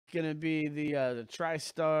going to be the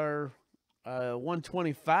TriStar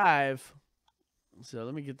 125. So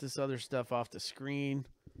let me get this other stuff off the screen.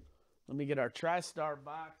 Let me get our TriStar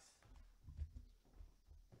box.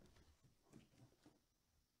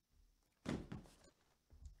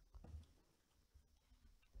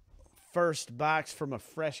 First box from a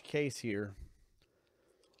fresh case here.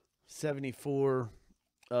 74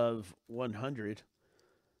 of 100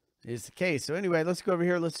 is the case. So anyway, let's go over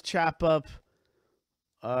here. Let's chop up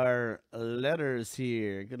our letters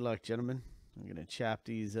here. Good luck, gentlemen. I'm going to chop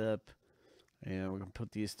these up, and we're going to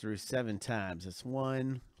put these through 7 times. It's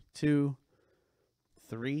 1, 2,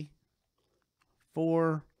 3,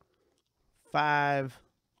 4, 5,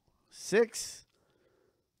 6,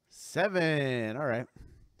 7. All right.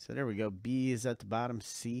 So there we go. B is at the bottom.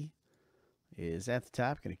 C is at the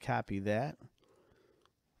top. Going to copy that.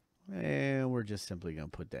 And we're just simply going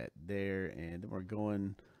to put that there. And then we're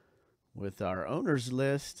going with our owner's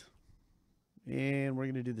list. And we're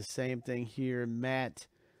going to do the same thing here. Matt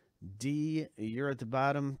D, you're at the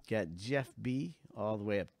bottom. Got Jeff B all the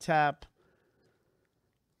way up top.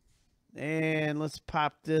 And let's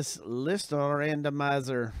pop this list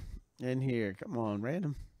randomizer in here. Come on,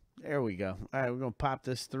 random. There we go. All right, we're going to pop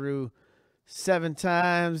this through 7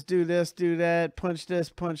 times. Do this, do that. Punch this,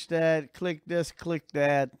 punch that. Click this, click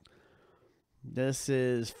that. This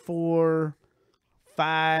is 4,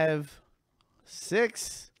 5,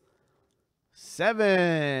 6,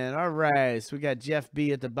 7. All right. So we got Jeff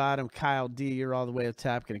B at the bottom. Kyle D, you're all the way up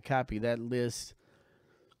top. Going to copy that list.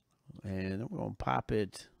 And then we're going to pop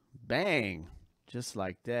it. Bang. Just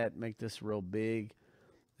like that. Make this real big.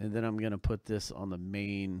 And then I'm going to put this on the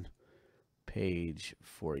main page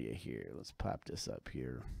for you here. Let's pop this up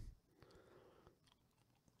here.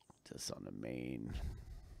 Just on the main.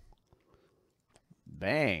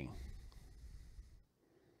 Bang.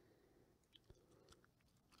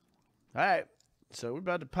 All right. So we're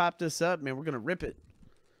about to pop this up, man. We're going to rip it.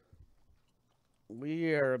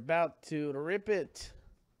 We are about to rip it.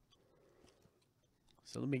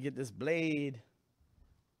 So let me get this blade.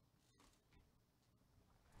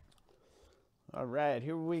 All right,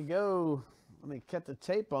 here we go. Let me cut the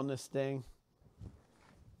tape on this thing.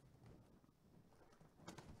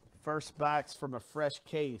 First box from a fresh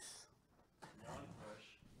case.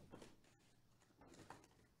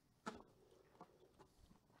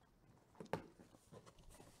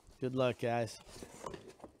 Good luck, guys.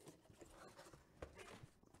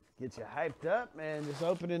 Get you hyped up, man. Just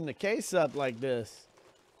opening the case up like this.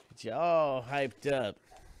 Get you all hyped up.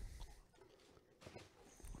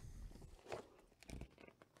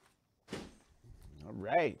 All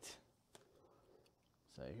right.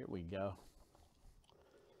 So here we go.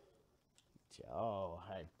 Get you all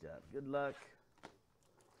hyped up. Good luck.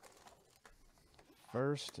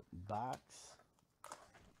 First box.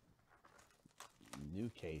 New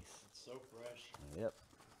case. It's so fresh. Yep.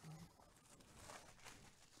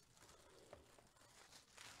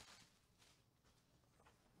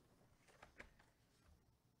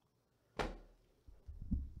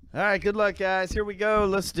 All right, good luck, guys. Here we go.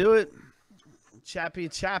 Let's do it. Choppy,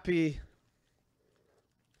 choppy.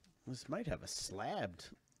 This might have a slabbed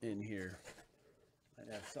in here.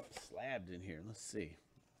 Might have something slabbed in here. Let's see.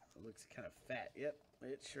 It looks kind of fat. Yep,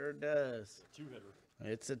 it sure does. Two-hitter.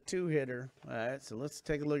 It's a 2-hitter. All right, so let's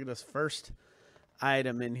take a look at this first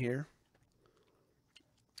item in here.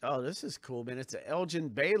 Oh, this is cool, man. It's an Elgin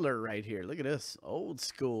Baylor right here. Look at this. Old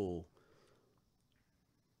school.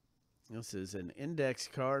 This is an index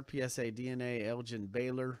card. PSA DNA Elgin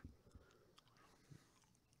Baylor.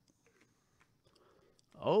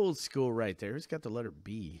 Old school right there. Who's got the letter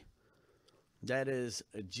B? That is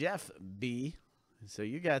Jeff B. So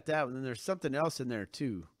you got that one. And there's something else in there,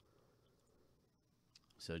 too.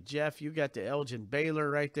 So, Jeff, you got the Elgin Baylor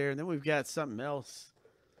right there. And then we've got something else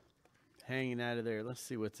hanging out of there. Let's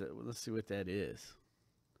see what that is.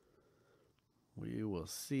 We will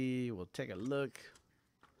see. We'll take a look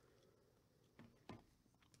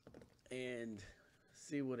and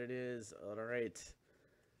see what it is. All right.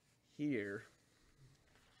 Here.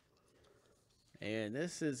 And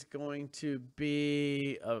this is going to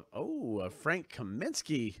be a Frank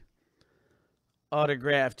Kaminsky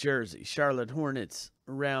autographed jersey. Charlotte Hornets,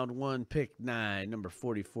 round 1, pick 9, number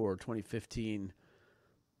 44, 2015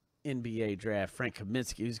 NBA draft. Frank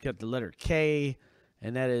Kaminsky, who's got the letter K,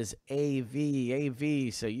 and that is AV.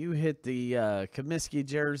 AV. So you hit the Kaminsky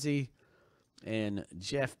jersey, and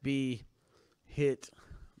Jeff B hit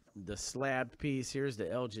the slabbed piece. Here's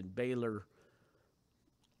the Elgin Baylor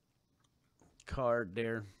card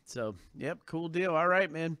there. So, yep, cool deal. All right,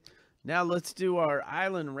 man. Now let's do our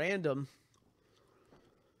Island Random.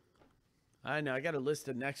 I know. I got to list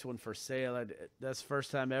the next one for sale. That's the first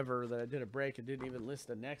time ever that I did a break and didn't even list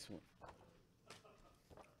the next one.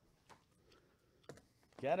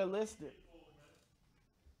 Got to list it.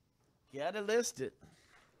 Got to list it.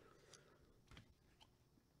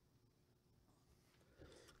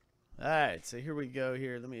 All right, so here we go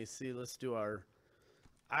here. Let me see. Let's do our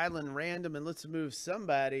island random, and let's move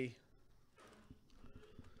somebody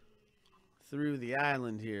through the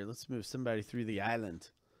island here. Let's move somebody through the island.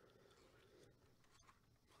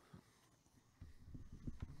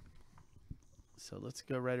 So let's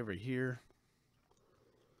go right over here.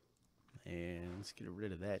 And let's get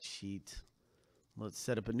rid of that sheet. Let's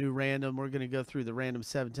set up a new random. We're going to go through the random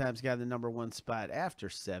 7 times. Got the number 1 spot after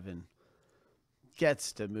 7.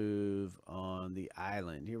 Gets to move on the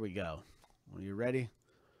island. Here we go. Are you ready?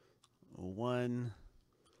 1,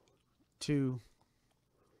 2,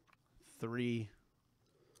 3,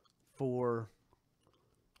 4,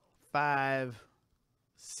 5,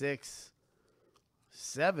 6,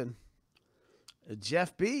 7.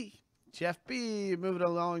 Jeff B. Jeff B. moving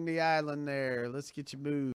along the island there. Let's get you moved.